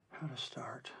How to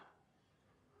start?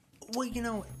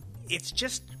 Well, it's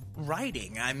just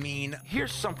writing. I mean...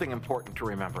 Here's something important to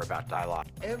remember about dialogue.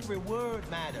 Every word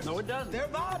matters. No, it doesn't. They're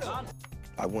vital.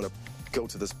 I want to go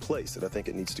to this place that I think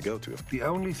it needs to go to. The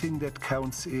only thing that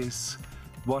counts is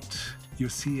what you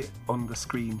see on the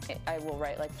screen. I will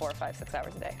write like 4 or 5, 6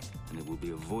 hours a day. And it will be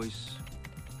a voice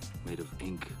made of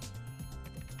ink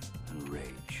and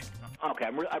rage. Okay,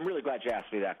 I'm really glad you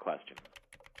asked me that question.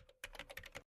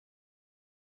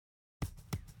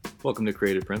 Welcome to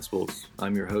Creative Principles.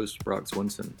 I'm your host, Brock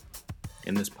Swinson.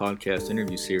 In this podcast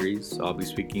interview series, I'll be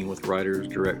speaking with writers,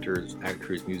 directors,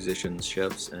 actors, musicians,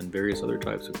 chefs, and various other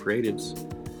types of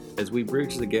creatives as we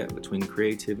bridge the gap between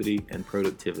creativity and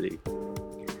productivity.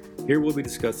 Here we'll be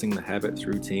discussing the habits,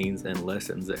 routines, and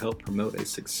lessons that help promote a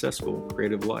successful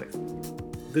creative life.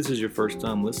 If this is your first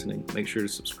time listening, make sure to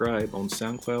subscribe on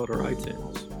SoundCloud or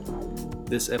iTunes.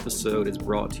 This episode is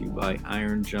brought to you by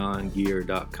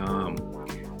IronJohnGear.com.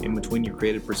 In between your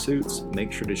creative pursuits,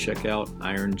 make sure to check out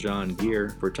Iron John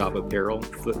Gear for top apparel,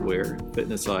 footwear,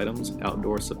 fitness items,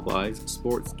 outdoor supplies,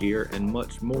 sports gear, and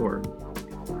much more.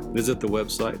 Visit the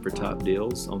website for top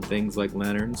deals on things like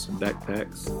lanterns,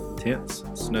 backpacks, tents,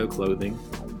 snow clothing,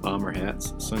 bomber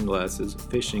hats, sunglasses,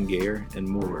 fishing gear, and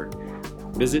more.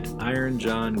 Visit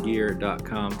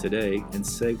IronJohnGear.com today and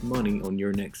save money on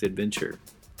your next adventure.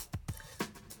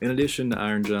 In addition to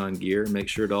Iron John Gear, make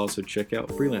sure to also check out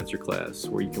Freelancer Class,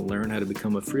 where you can learn how to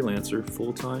become a freelancer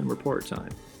full-time or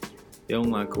part-time. The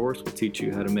online course will teach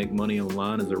you how to make money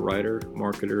online as a writer,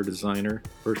 marketer, designer,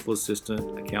 virtual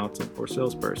assistant, accountant, or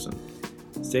salesperson.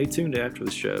 Stay tuned after the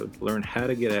show to learn how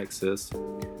to get access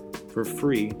for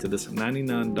free to this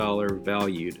 $99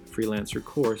 valued freelancer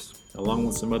course, along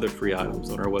with some other free items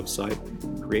on our website,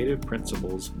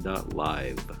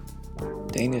 creativeprinciples.live.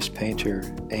 Danish painter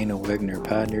Anna Wegner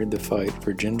pioneered the fight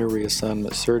for gender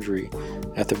reassignment surgery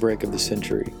at the break of the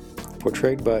century.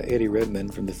 Portrayed by Eddie Redmayne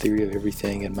from The Theory of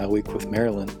Everything and My Week with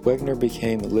Marilyn, Wegner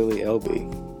became Lily Elby.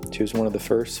 She was one of the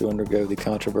first to undergo the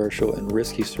controversial and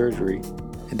risky surgery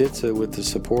and did so with the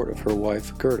support of her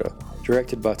wife Gerda.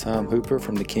 Directed by Tom Hooper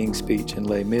from The King's Speech and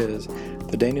Les Mis,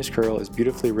 The Danish Girl is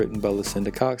beautifully written by Lucinda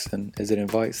Coxon as it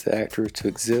invites the actors to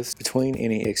exist between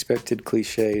any expected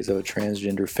cliches of a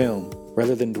transgender film.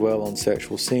 Rather than dwell on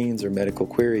sexual scenes or medical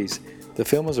queries, the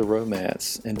film is a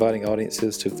romance, inviting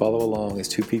audiences to follow along as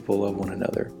two people love one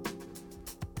another.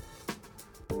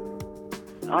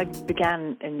 I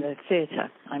began in the theatre.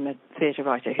 I'm a theatre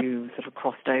writer who sort of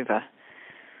crossed over,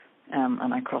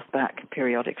 and I crossed back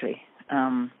periodically.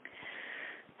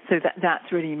 So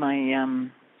that's really my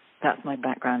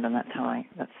background, and that's how I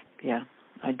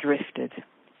drifted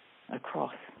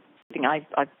across. I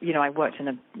worked in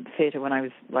a theatre when I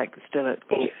was still at,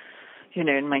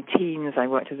 in my teens. I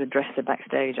worked as a dresser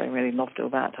backstage. I really loved all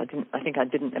that. I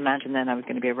didn't imagine then I was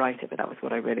going to be a writer, but that was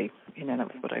what I really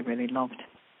loved.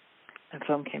 And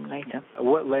film came later.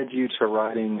 What led you to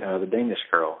writing The Danish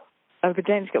Girl? Oh, The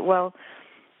Danish Girl. Well,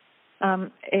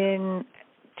 in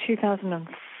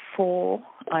 2004,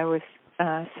 I was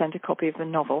sent a copy of the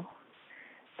novel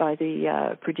by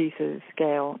the producers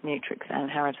Gail Mutrux, Anne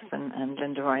Harrison, and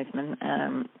Linda Reisman,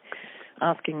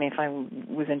 asking me if I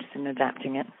was interested in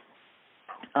adapting it.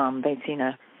 They'd seen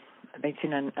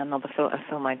another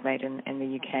film I'd made in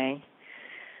the UK,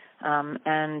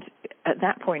 and at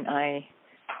that point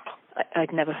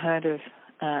I'd never heard of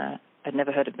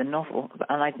the novel,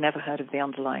 and I'd never heard of the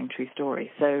underlying true story.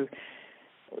 So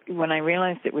when I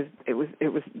realized it was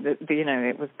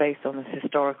based on this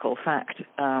historical fact,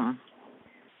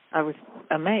 I was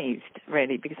amazed,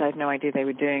 really, because I had no idea they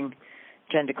were doing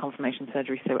gender confirmation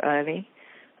surgery so early.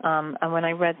 And when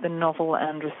I read the novel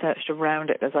and researched around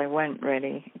it as I went,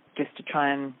 really, just to try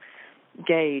and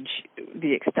gauge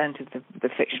the extent of the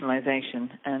fictionalization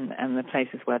and the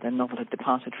places where the novel had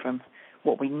departed from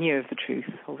what we knew of the truth.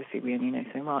 Obviously, we only know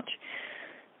so much.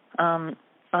 I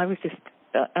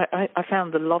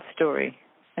found the love story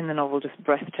in the novel just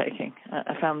breathtaking.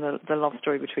 I found the love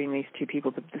story between these two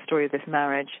people, the story of this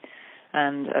marriage,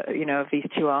 and of these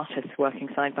two artists working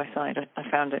side by side. I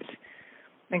found it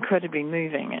incredibly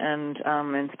moving and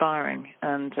inspiring.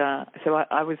 And so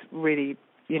I was really,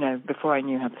 before I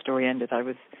knew how the story ended, I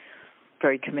was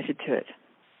very committed to it.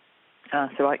 I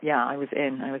was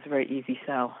in. I was a very easy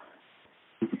sell.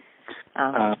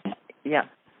 Yeah.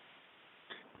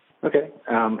 Okay.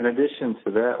 In addition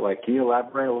to that, can you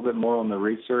elaborate a little bit more on the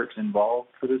research involved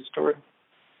for this story?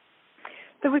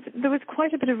 There was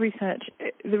quite a bit of research.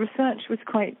 The research was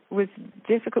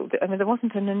difficult. I mean, there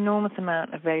wasn't an enormous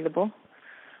amount available.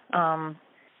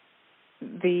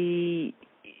 The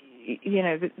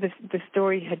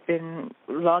story had been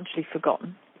largely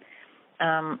forgotten.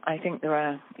 I think there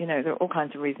are all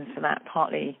kinds of reasons for that.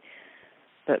 Partly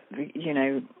that,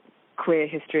 queer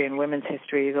history and women's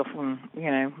history is often,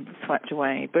 swept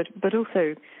away. But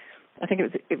also, I think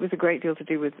it was a great deal to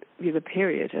do with the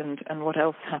period and what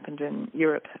else happened in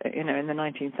Europe, in the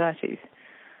 1930s.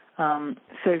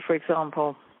 So, for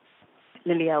example,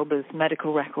 Lily Elber's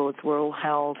medical records were all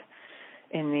held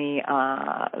in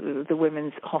the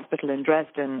women's hospital in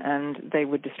Dresden, and they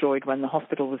were destroyed when the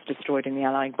hospital was destroyed in the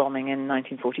Allied bombing in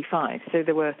 1945. So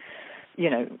there were,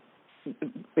 in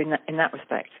that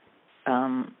respect,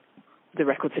 the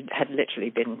records had literally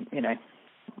been,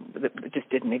 just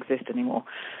didn't exist anymore.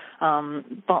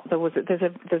 But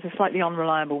there's a slightly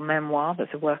unreliable memoir.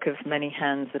 That's a work of many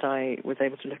hands that I was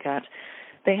able to look at.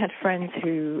 They had friends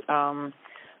who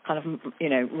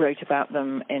wrote about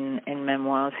them in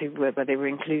memoirs where they were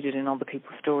included in other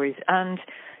people's stories. And,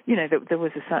 there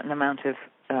was a certain amount of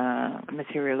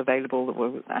material available that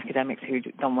were academics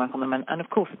who'd done work on them. And of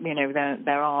course,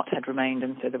 their art had remained,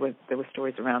 and so there were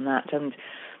stories around that. And,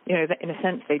 in a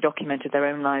sense, they documented their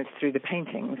own lives through the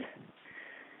paintings.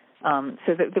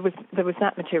 So that there was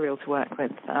that material to work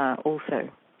with also.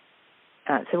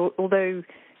 So although,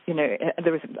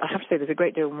 I have to say there's a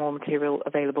great deal more material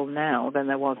available now than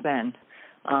there was then,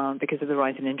 because of the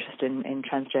rise in interest in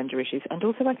transgender issues, and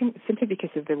also I think simply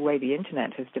because of the way the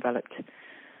internet has developed,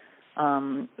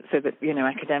 so that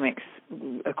academics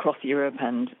across Europe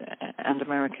and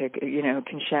America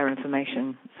can share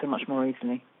information so much more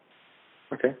easily.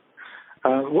 Okay.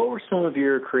 What were some of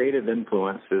your creative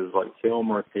influences, like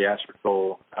film or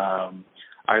theatrical,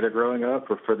 either growing up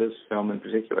or for this film in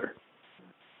particular?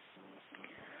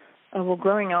 Well,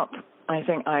 growing up, I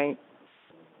think I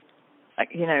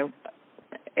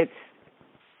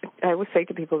always say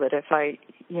to people that if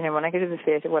when I go to the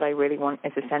theatre, what I really want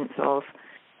is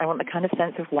I want the kind of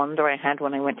sense of wonder I had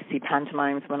when I went to see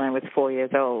pantomimes when I was 4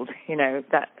 years old. I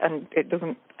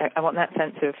want that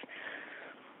sense of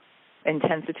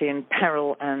intensity and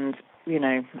peril and,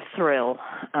 thrill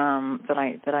that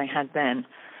I had then.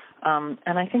 And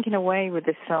I think in a way with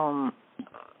this film,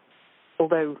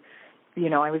 although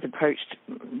I was approached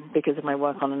because of my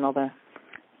work on another,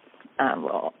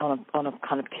 on a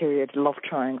kind of period love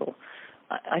triangle.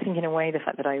 I think in a way the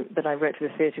fact that I wrote for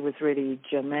the theatre was really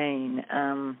germane,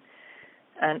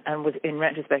 and was, in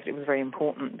retrospect, it was very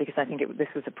important because I think this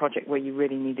was a project where you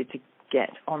really needed to get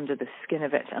under the skin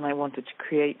of it, and I wanted to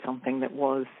create something that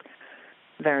was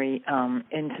very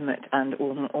intimate and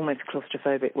almost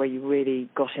claustrophobic, where you really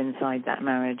got inside that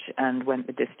marriage and went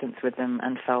the distance with them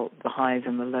and felt the highs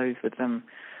and the lows with them,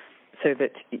 so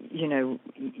that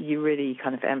you really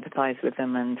kind of empathized with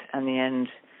them, and the end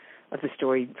of the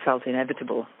story felt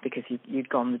inevitable because you'd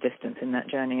gone the distance in that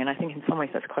journey. And I think in some ways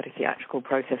that's quite a theatrical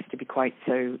process to be quite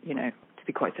so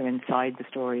inside the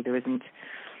story. There isn't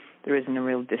a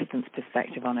real distance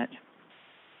perspective on it.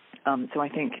 So I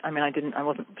think, I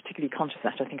wasn't particularly conscious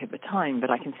of that, I think, at the time, but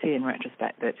I can see in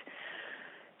retrospect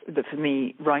that for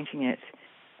me, writing it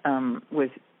was,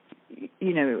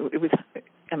 it was,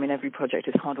 every project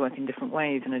is hard work in different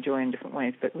ways and a joy in different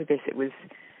ways, but with this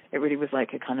it really was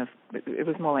like it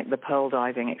was more like the pearl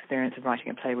diving experience of writing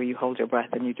a play where you hold your breath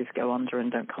and you just go under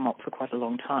and don't come up for quite a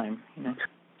long time,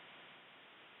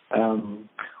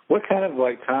 What kind of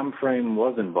time frame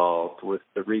was involved with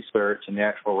the research and the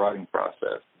actual writing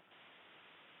process?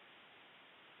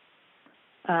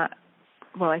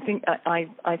 Well, I think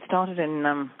I started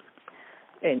in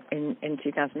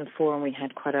 2004, and we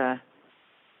had quite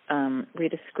we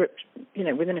had a script.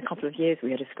 Within a couple of years,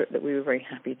 we had a script that we were very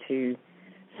happy to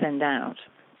send out.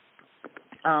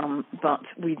 But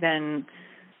we then,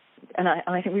 and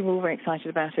I think we were all very excited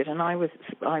about it. And I was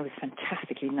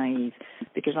fantastically naive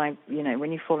because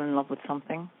when you fall in love with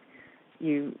something,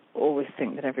 you always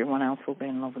think that everyone else will be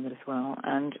in love with it as well.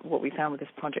 And what we found with this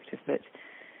project is that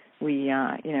we,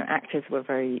 actors were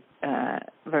very,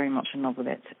 very much in love with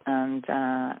it, and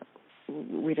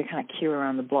we had a kind of queue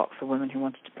around the block for women who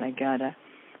wanted to play Gerda,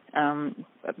 and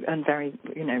very,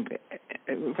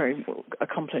 very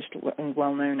accomplished and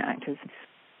well-known actors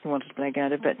who wanted to play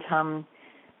Gerda, but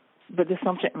the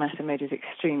subject matter made it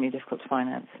extremely difficult to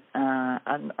finance,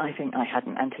 and I think I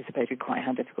hadn't anticipated quite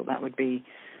how difficult that would be.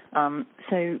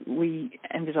 So we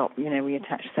ended up, we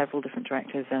attached several different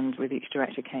directors, and with each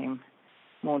director came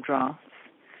more drafts.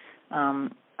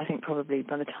 I think probably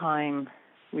by the time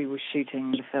we were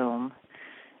shooting the film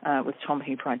with Tom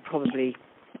Hooper, I'd probably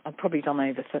done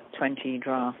over 20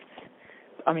 drafts.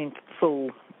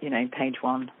 Full, page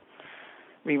one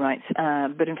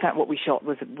rewrites. But in fact, what we shot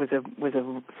was a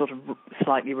sort of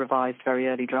slightly revised, very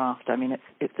early draft.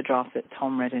 It's the draft that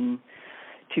Tom read in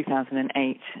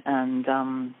 2008,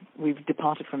 and we've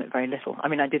departed from it very little. I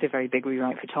mean, I did a very big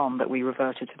rewrite for Tom, but we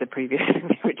reverted to the previous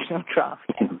the original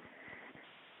draft.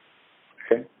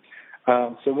 Okay.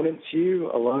 So when it's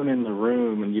you alone in the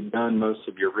room and you've done most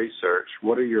of your research,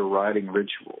 what are your writing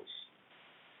rituals?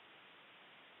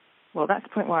 Well, that's the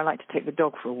point where I like to take the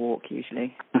dog for a walk,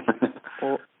 usually,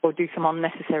 or do some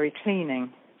unnecessary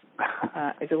cleaning.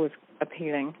 Is always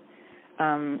appealing,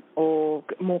 or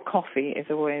more coffee is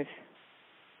always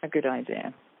a good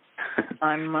idea.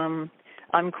 I'm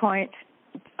quite.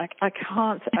 I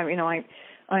can't.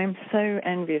 I am so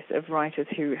envious of writers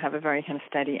who have a very kind of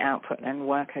steady output and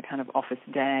work a kind of office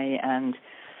day and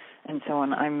so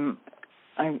on.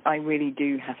 I really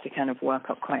do have to kind of work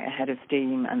up quite a head of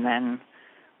steam and then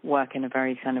work in a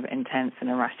very kind of intense and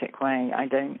erratic way.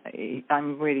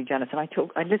 I'm really jealous. And I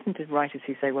listen to writers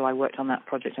who say, well, I worked on that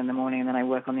project in the morning and then I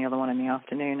work on the other one in the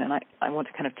afternoon, and I want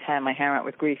to kind of tear my hair out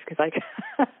with grief because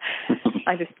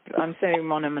I'm so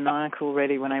monomaniacal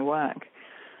really when I work.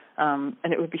 And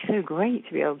it would be so great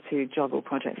to be able to juggle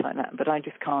projects like that, but I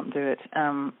just can't do it.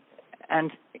 And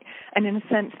in a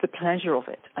sense, the pleasure of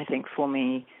it, I think, for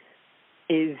me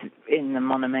is in the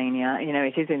monomania.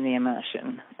 It is in the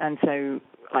immersion. And so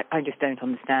I just don't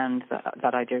understand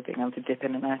that idea of being able to dip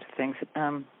in and out of things.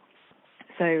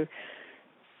 So,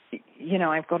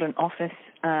 I've got an office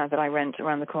that I rent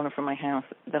around the corner from my house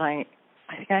that I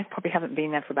think I probably haven't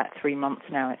been there for about 3 months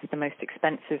now. It's the most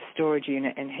expensive storage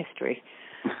unit in history.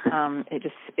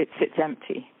 It sits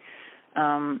empty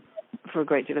for a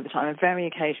great deal of the time. And very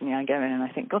occasionally I go in and I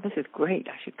think, God, this is great.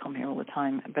 I should come here all the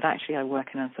time. But actually I work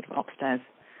in a sort of upstairs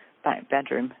back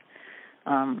bedroom.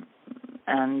 And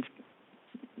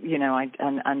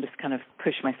just kind of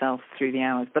push myself through the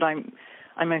hours. But I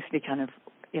mostly kind of,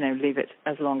 leave it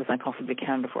as long as I possibly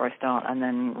can before I start, and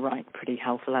then write pretty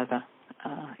hell for leather,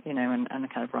 and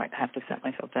kind of have to set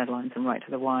myself deadlines and write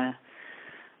to the wire.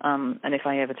 And if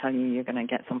I ever tell you you're going to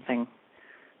get something,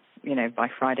 by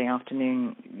Friday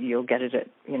afternoon, you'll get it at,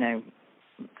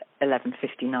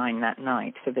 11:59 that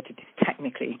night, so that it is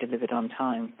technically delivered on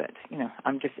time. But,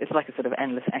 it's like a sort of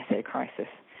endless essay crisis.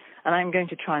 And I'm going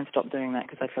to try and stop doing that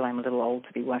because I feel I'm a little old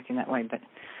to be working that way.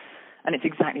 And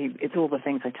it's all the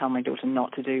things I tell my daughter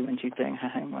not to do when she's doing her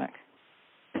homework.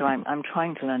 So I'm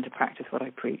trying to learn to practice what I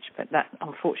preach, but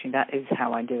unfortunately that is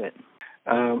how I do it.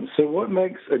 So what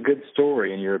makes a good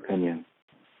story in your opinion?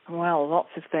 Well, lots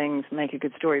of things make a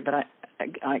good story, but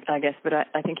I guess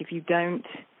I think if you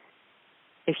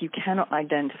cannot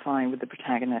identify with the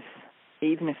protagonists,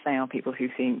 even if they are people who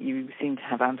you seem to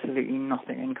have absolutely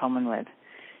nothing in common with,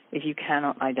 if you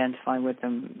cannot identify with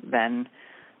them, then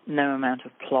no amount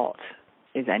of plot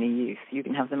is any use. You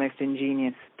can have the most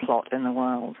ingenious plot in the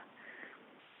world,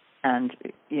 and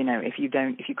if you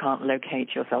can't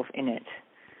locate yourself in it,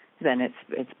 then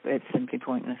it's simply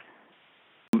pointless.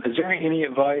 Is there any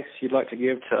advice you'd like to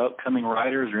give to upcoming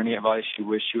writers, or any advice you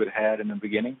wish you had in the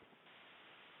beginning?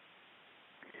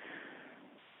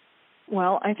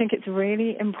 Well, I think it's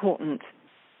really important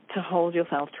to hold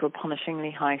yourself to a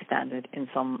punishingly high standard in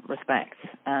some respects.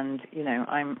 And,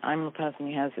 I'm a person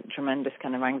who has a tremendous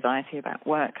kind of anxiety about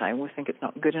work. I always think it's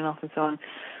not good enough and so on.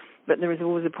 But there is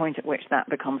always a point at which that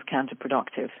becomes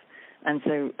counterproductive. And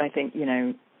so I think,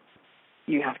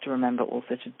 you have to remember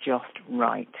also to just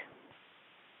write.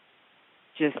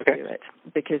 Just do it.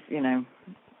 Because,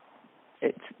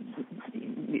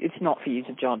 it's not for you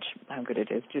to judge how good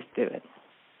it is. Just do it.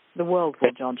 The world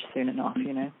will judge soon enough,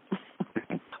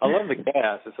 I love the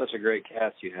cast. It's such a great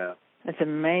cast you have. It's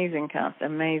amazing cast,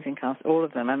 all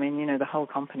of them. I mean, the whole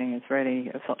company is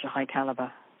really of such a high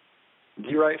caliber. Do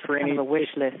you write for any... Kind of a wish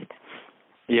list.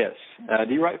 Yes.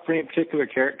 Do you write for any particular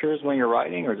characters when you're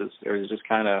writing, or is it just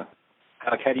kind of...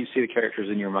 How do you see the characters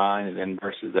in your mind and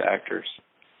versus the actors?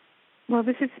 Well,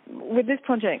 with this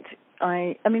project,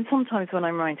 I mean, sometimes when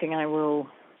I'm writing, I will...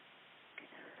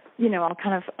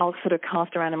 I'll sort of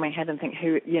cast around in my head and think,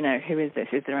 who is this?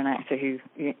 Is there an actor who,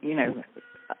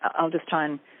 I'll just try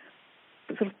and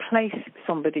sort of place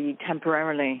somebody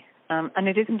temporarily. And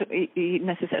it isn't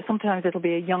necessary. Sometimes it'll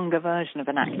be a younger version of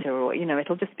an actor, or,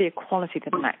 it'll just be a quality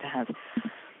that an actor has.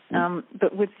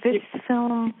 But with this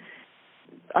film,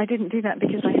 I didn't do that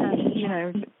because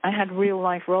I had real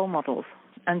life role models.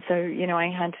 And so, I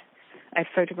had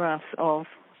photographs of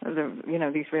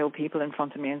these real people in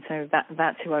front of me, and so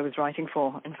that's who I was writing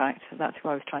for. In fact, that's who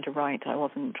I was trying to write. I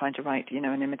wasn't trying to write,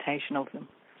 an imitation of them.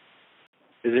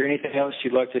 Is there anything else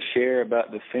you'd like to share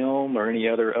about the film or any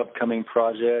other upcoming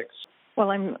projects? Well,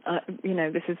 I'm,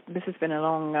 this has been a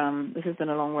long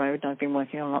road. I've been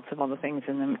working on lots of other things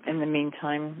in the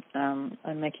meantime.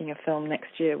 I'm making a film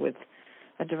next year with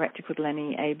a director called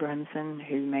Lenny Abrahamson,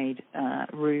 who made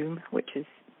Room, which is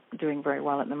doing very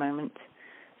well at the moment,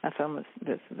 a film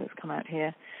that's come out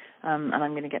here. And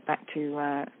I'm going to get back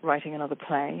to writing another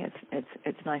play.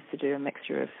 It's nice to do a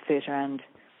mixture of theatre and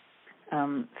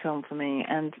film for me.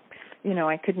 And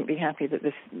I couldn't be happy that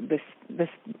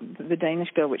the Danish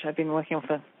Girl, which I've been working on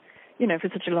for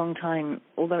such a long time,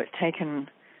 although it's taken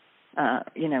a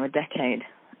decade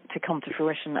to come to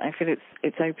fruition, I feel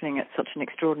it's opening at such an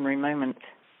extraordinary moment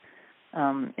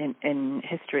in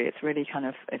history. It's really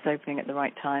it's opening at the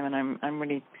right time, and I'm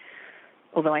really,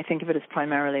 although I think of it as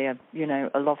primarily a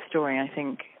love story, I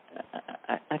think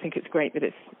it's great that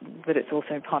it's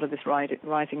also part of this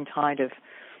rising tide of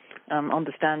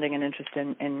understanding and interest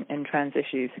in trans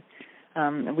issues.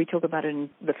 And we talk about it in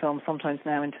the film sometimes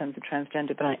now in terms of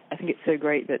transgender, but I think it's so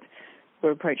great that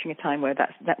we're approaching a time where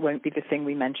that won't be the thing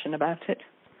we mention about it.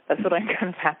 That's what I'm kind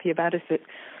of happy about, is that,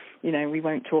 we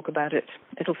won't talk about it.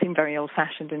 It'll seem very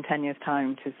old-fashioned in 10 years'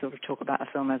 time to sort of talk about a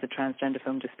film as a transgender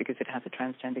film just because it has a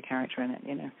transgender character in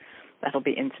it, That'll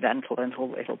be incidental, and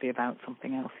it'll be about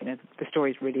something else. The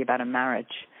story's really about a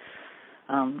marriage.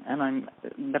 And I'm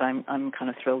kind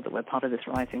of thrilled that we're part of this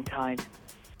rising tide.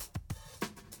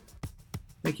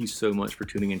 Thank you so much for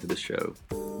tuning into the show.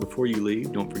 Before you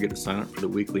leave, don't forget to sign up for the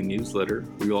weekly newsletter,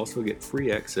 where you also get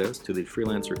free access to the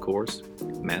freelancer course,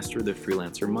 Master the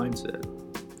Freelancer Mindset.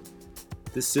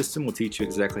 This system will teach you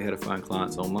exactly how to find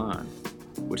clients online,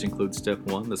 which includes Step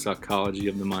 1, the psychology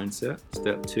of the mindset,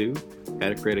 Step 2, how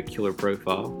to create a killer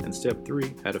profile, and Step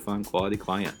 3, how to find quality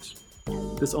clients.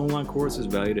 This online course is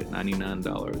valued at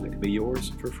 $99. It can be yours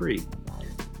for free.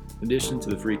 In addition to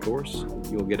the free course,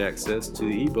 you'll get access to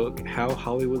the ebook, How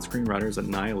Hollywood Screenwriters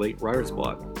Annihilate Writer's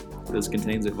Block. This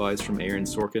contains advice from Aaron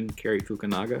Sorkin, Cary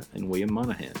Fukunaga, and William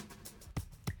Monahan.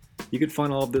 You can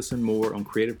find all of this and more on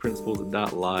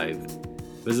creativeprinciples.live.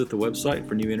 Visit the website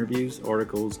for new interviews,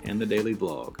 articles, and the daily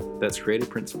blog. That's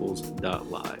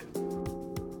creativeprinciples.live.